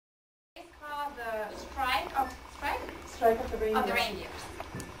Streik of the Reindeer. Of the reindeers.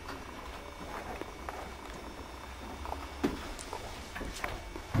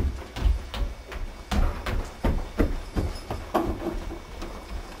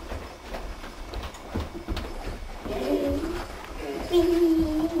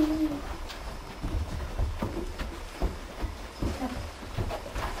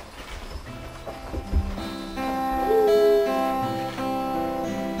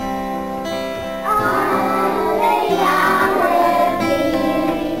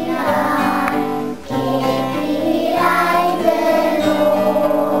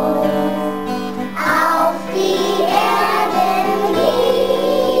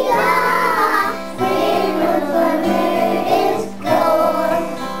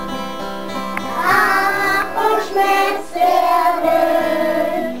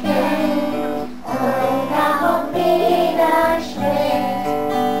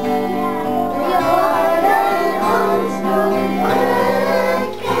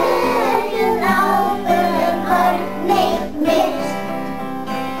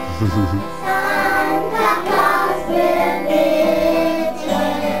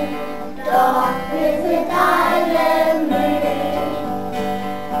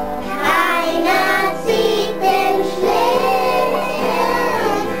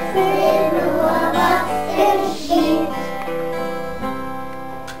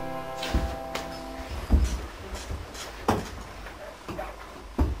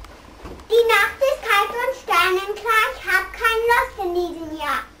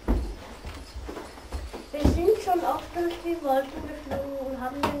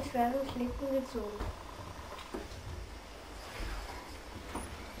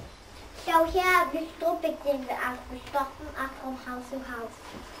 Schau her, wie struppig sind wir abgestochen, ab vom Haus zu Haus.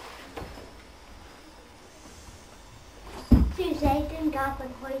 Zu selten gab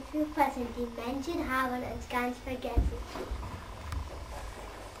und heute passen die Menschen haben uns ganz vergessen.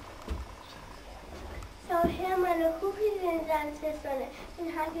 Schau her, meine Kuchen sind ganz Sonne, den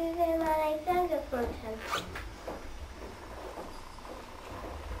habe ich mir mal ein Fern gefunden.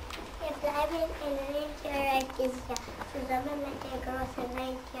 Wir bleiben in Rentierregister zusammen mit der großen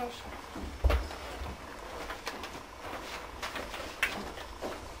Rentierstadt.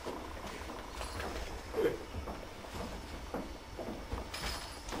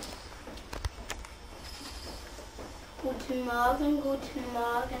 Guten Morgen,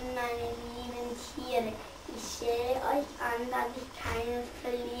 meine lieben Tiere. Ich sehe euch an, dass ich keines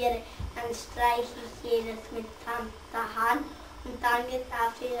verliere. Dann streiche ich jedes mit sanfter Hand und dann geht's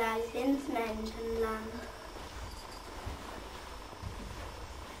auf die Reise ins Menschenland.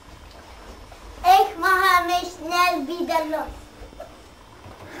 Ich mache mich schnell wieder los.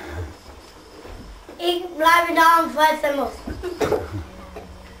 Ich bleibe da und fressen muss.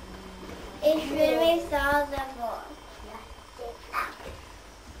 Ich will mich zu Hause vor.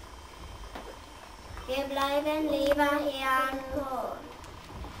 Wir bleiben lieber hier an Bord.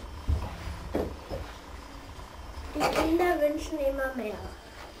 Die Kinder wünschen immer mehr.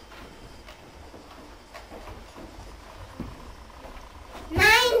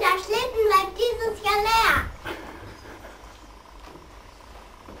 Nein, der Schlitten bleibt dieses Jahr leer.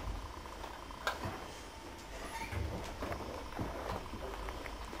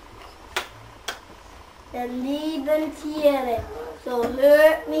 Ihr lieben Tiere, so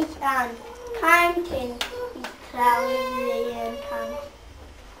hört mich an. Kein Kind, ich traurig sehen kann.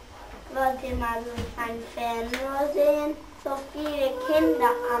 Wollt ihr mal so ein Fernrohr sehen? So viele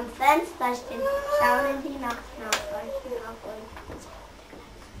Kinder am Fenster stehen, schauen in die Nacht nach euch.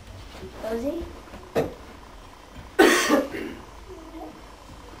 Rosi?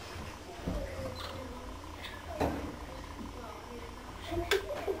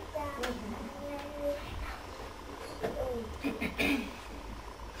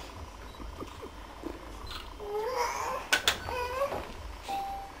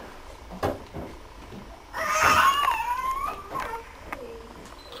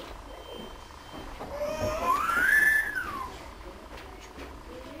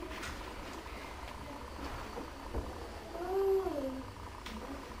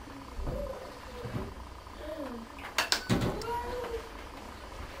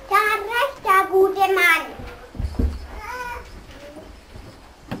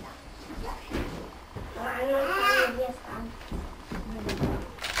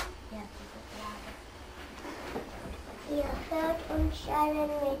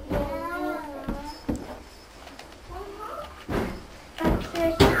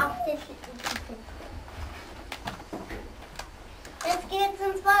 Jetzt geht's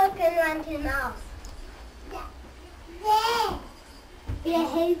ins Wolkenland hinaus. Wir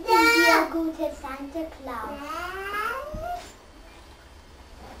helfen dir, gute Santa Claus.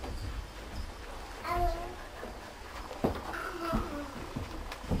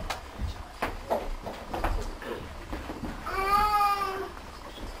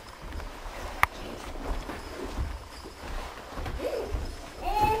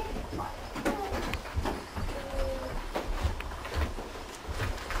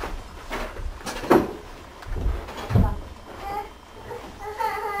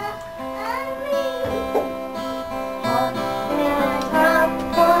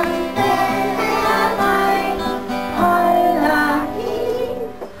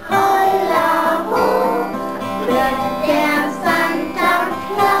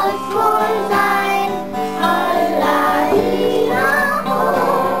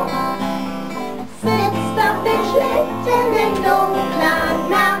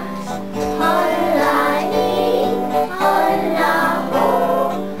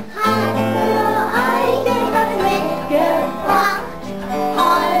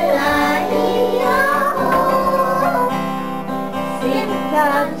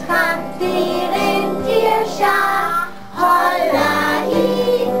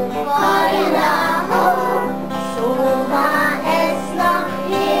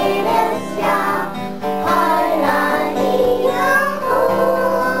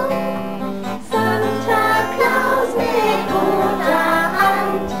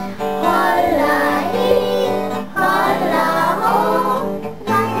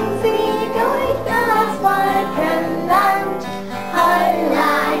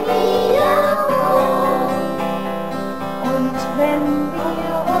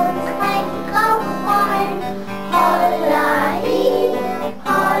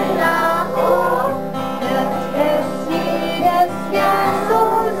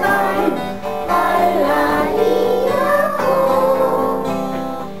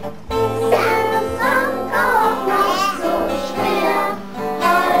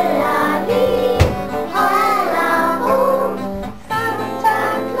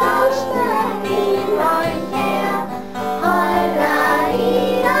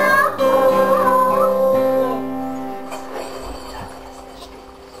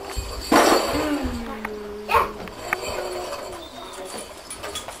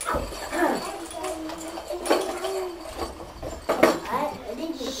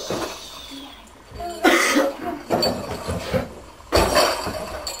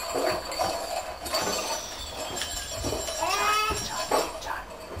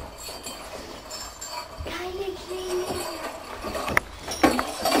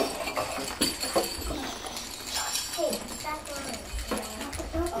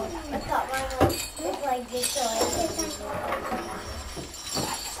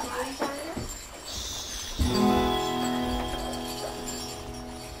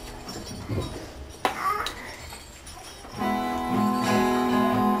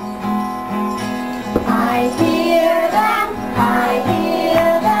 I hear them, I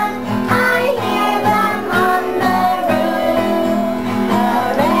hear them, I hear them on the roof. The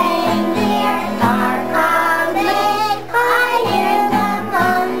reindeer are coming, I hear them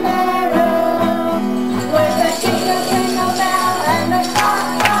on the roof. With the jingle jingle bell and the clock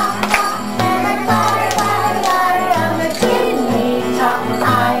clock clock and the clatter clatter clatter and the chimney top,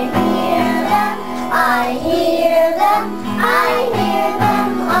 I hear them, I hear